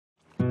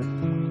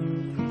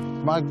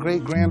My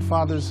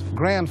great-grandfather's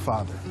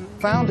grandfather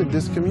founded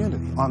this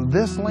community on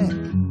this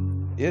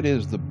land. It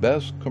is the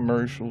best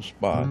commercial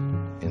spot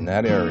in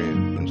that area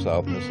in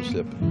South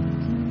Mississippi.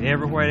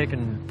 Everywhere they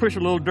can push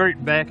a little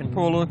dirt back and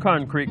pour a little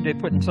concrete, they're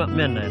putting something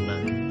in there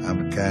now.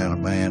 I'm the kind of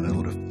man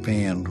who'll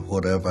defend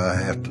whatever I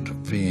have to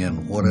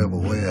defend, whatever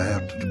way I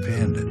have to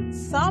defend it.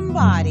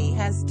 Somebody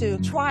has to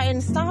try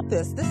and stop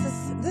this.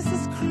 This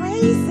is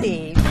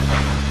crazy.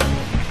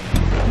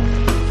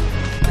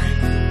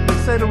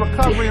 They say the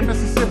recovery in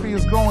Mississippi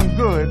is going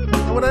good.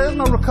 Well, there is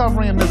no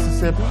recovery in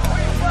Mississippi.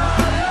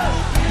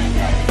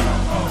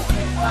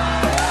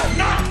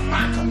 Not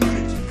my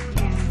community,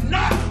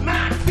 not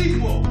my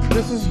people.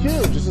 This is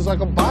huge. This is like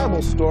a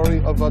Bible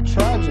story of a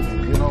tragedy,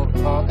 you know,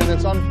 and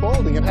it's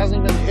unfolding. It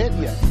hasn't even hit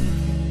yet.